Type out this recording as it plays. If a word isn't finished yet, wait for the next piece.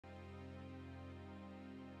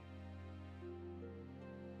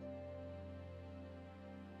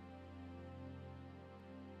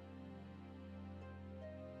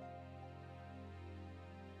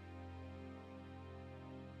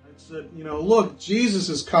Said, look, Jesus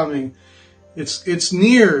is coming. It's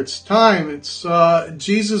near. It's time. It's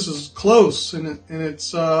Jesus is close, and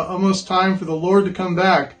it's almost time for the Lord to come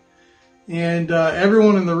back. And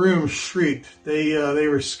everyone in the room shrieked. They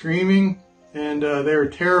were screaming, and they were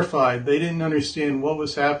terrified. They didn't understand what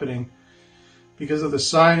was happening because of the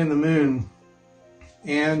sign in the moon.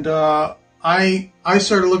 And I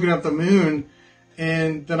started looking at the moon,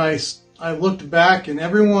 and then I looked back, and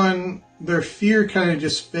everyone, their fear kind of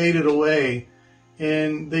just faded away,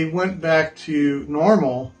 and they went back to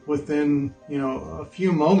normal within, a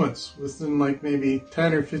few moments, within like maybe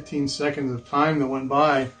 10 or 15 seconds of time that went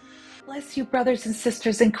by. Bless you, brothers and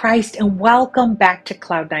sisters in Christ, and welcome back to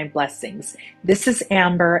Cloud9 Blessings. This is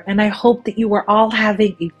Amber, and I hope that you are all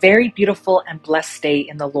having a very beautiful and blessed day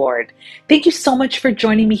in the Lord. Thank you so much for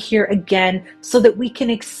joining me here again so that we can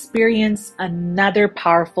experience another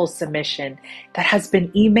powerful submission that has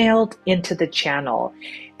been emailed into the channel.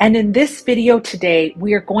 And in this video today,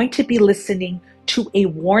 we are going to be listening to a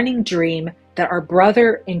warning dream that our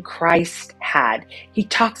brother in Christ had. He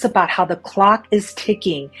talks about how the clock is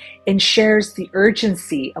ticking and shares the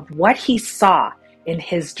urgency of what he saw in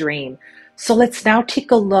his dream. So let's now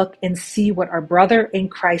take a look and see what our brother in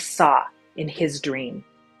Christ saw in his dream.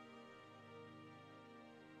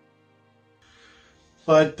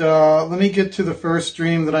 But let me get to the first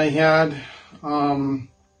dream that I had.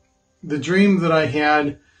 The dream that I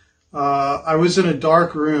had, I was in a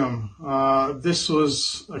dark room. This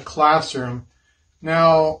was a classroom.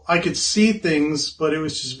 Now, I could see things, but it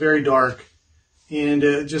was just very dark and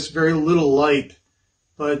just very little light.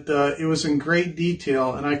 But it was in great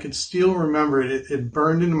detail, and I could still remember it. It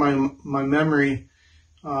burned into my memory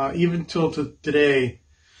even till today.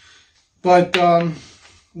 But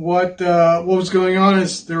what was going on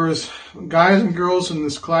is there was guys and girls in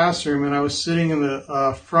this classroom, and I was sitting in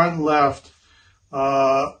the front left,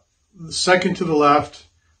 the second to the left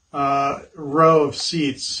row of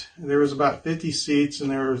seats. There was about 50 seats,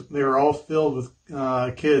 and they were all filled with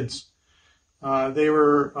kids. They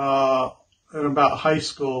were at about high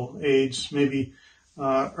school age, maybe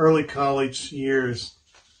early college years.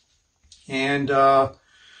 And I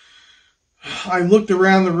looked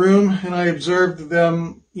around the room, and I observed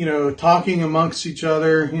them, talking amongst each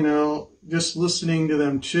other, just listening to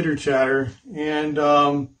them chitter-chatter. And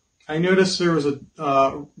I noticed there was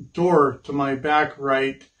a door to my back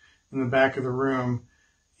right in the back of the room.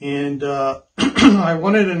 And I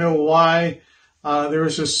wanted to know why there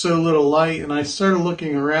was just so little light. And I started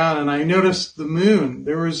looking around, and I noticed the moon.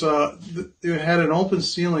 It had an open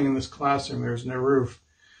ceiling in this classroom. There was no roof.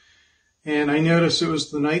 And I noticed it was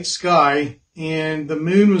the night sky, and the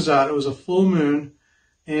moon was out. It was a full moon.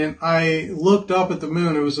 And I looked up at the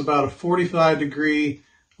moon. It was about a 45-degree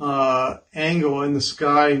angle in the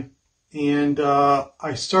sky. And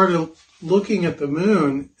I started looking at the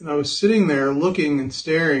moon, and I was sitting there looking and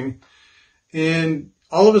staring. And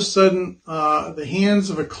all of a sudden, the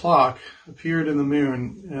hands of a clock appeared in the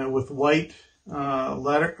moon with white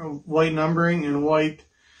numbering and white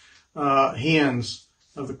hands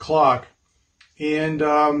of the clock. And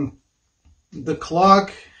the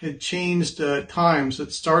clock had changed times.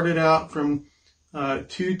 It started out from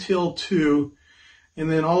 2 till 2, and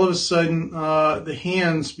then all of a sudden the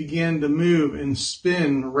hands began to move and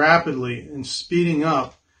spin rapidly and speeding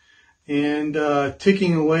up and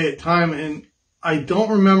ticking away at time. And I don't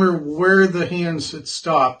remember where the hands had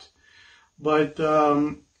stopped, but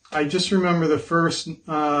I just remember the first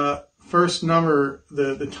number,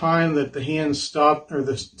 the time that the hands stopped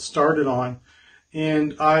or started on.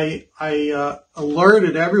 And I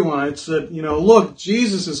alerted everyone. I said, look,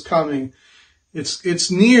 Jesus is coming.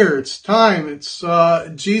 It's near. It's time. It's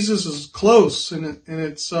Jesus is close, and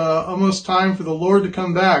it's almost time for the Lord to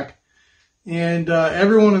come back. And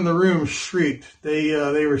everyone in the room shrieked.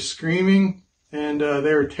 They were screaming, and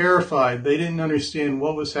they were terrified. They didn't understand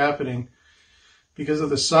what was happening because of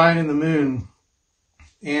the sign in the moon.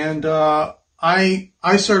 And I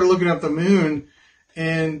started looking at the moon,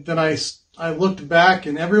 and then I looked back,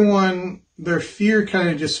 and everyone, their fear kind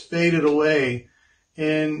of just faded away,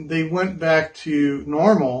 and they went back to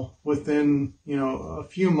normal within, a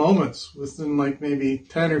few moments, within like maybe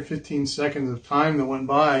 10 or 15 seconds of time that went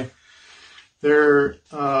by. Their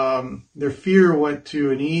fear went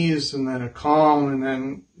to an ease and then a calm, and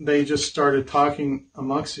then they just started talking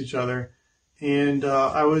amongst each other. And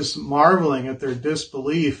I was marveling at their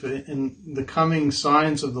disbelief in the coming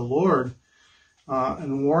signs of the Lord.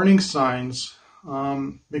 And warning signs,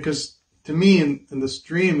 because to me in this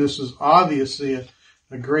dream, this was obviously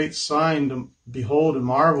a great sign to behold and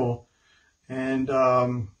marvel, and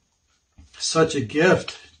such a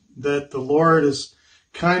gift that the Lord is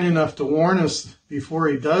kind enough to warn us before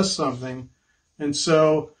he does something. And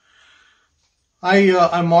so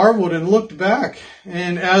I marveled and looked back,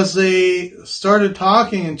 and as they started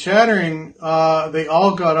talking and chattering, they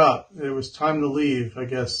all got up. It was time to leave. I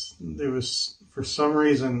guess it was, for some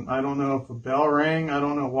reason, I don't know if a bell rang. I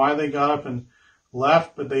don't know why they got up and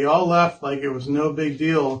left, but they all left like it was no big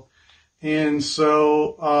deal. And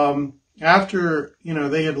so after,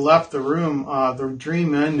 they had left the room, the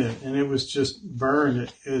dream ended, and it was just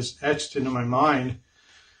burned. It was etched into my mind.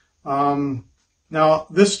 Now,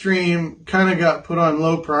 this dream kind of got put on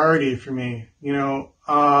low priority for me,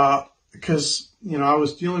 because, I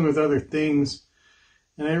was dealing with other things,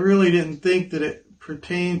 and I really didn't think that it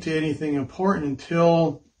pertained to anything important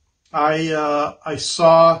until I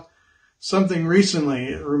saw something recently.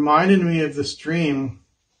 It reminded me of this dream.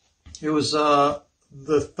 It was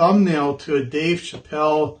the thumbnail to a Dave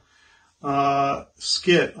Chappelle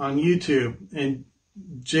skit on YouTube, and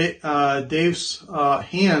Dave's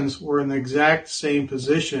hands were in the exact same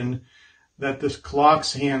position that this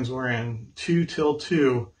clock's hands were in, 2 till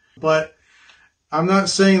 2. But I'm not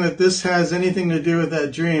saying that this has anything to do with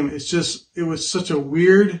that dream. It's just, it was such a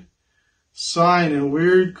weird sign and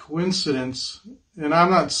weird coincidence. And I'm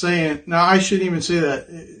not saying, now I shouldn't even say that.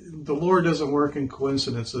 The Lord doesn't work in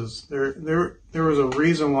coincidences. There was a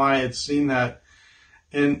reason why I had seen that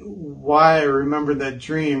and why I remembered that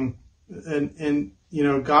dream. And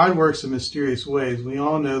God works in mysterious ways. We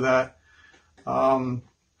all know that.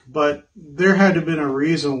 But there had to have been a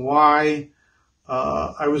reason why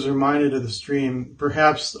I was reminded of this dream.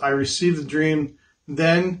 Perhaps I received the dream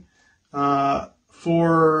then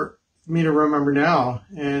for me to remember now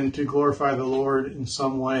and to glorify the Lord in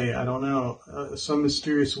some way. I don't know, some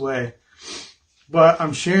mysterious way. But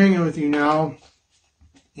I'm sharing it with you now.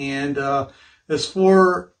 And as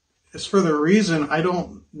for the reason, I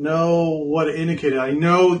don't know what it indicated. I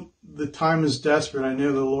know the time is desperate. I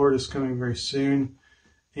know the Lord is coming very soon.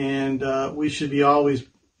 And we should be always,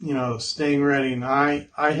 staying ready. And I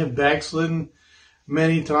have backslidden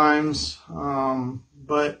many times,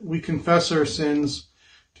 but we confess our sins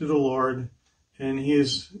to the Lord, and He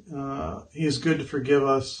is good to forgive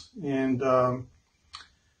us. And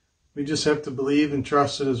we just have to believe and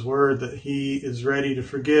trust in His word that He is ready to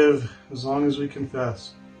forgive as long as we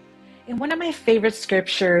confess. In one of my favorite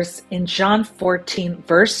scriptures, in John 14,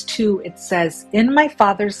 verse 2, it says, "In my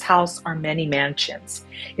Father's house are many mansions.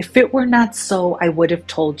 If it were not so, I would have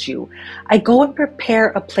told you. I go and prepare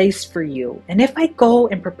a place for you. And if I go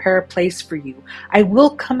and prepare a place for you, I will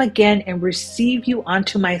come again and receive you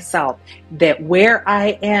unto myself, that where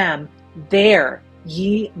I am, there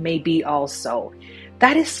ye may be also."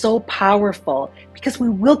 That is so powerful, because we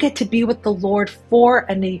will get to be with the Lord for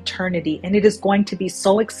an eternity, and it is going to be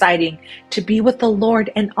so exciting to be with the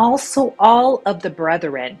Lord and also all of the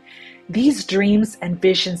brethren. These dreams and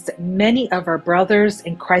visions that many of our brothers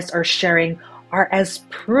in Christ are sharing are as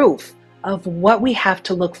proof of what we have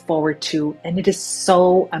to look forward to, and it is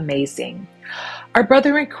so amazing. Our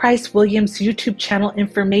brother in Christ William's YouTube channel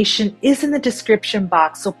information is in the description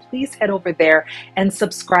box, so please head over there and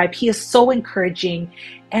subscribe. He is so encouraging,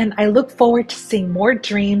 and I look forward to seeing more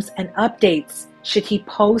dreams and updates should he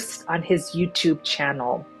post on his YouTube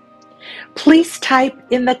channel. Please type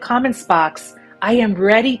in the comments box, "I am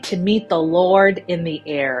ready to meet the Lord in the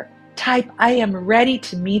air." Type, "I am ready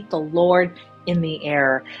to meet the Lord in the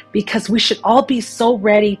air," because we should all be so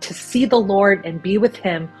ready to see the Lord and be with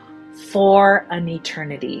Him for an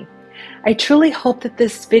eternity. I truly hope that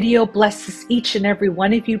this video blesses each and every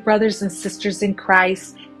one of you, brothers and sisters in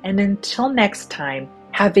Christ. And until next time,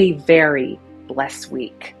 have a very blessed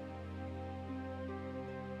week.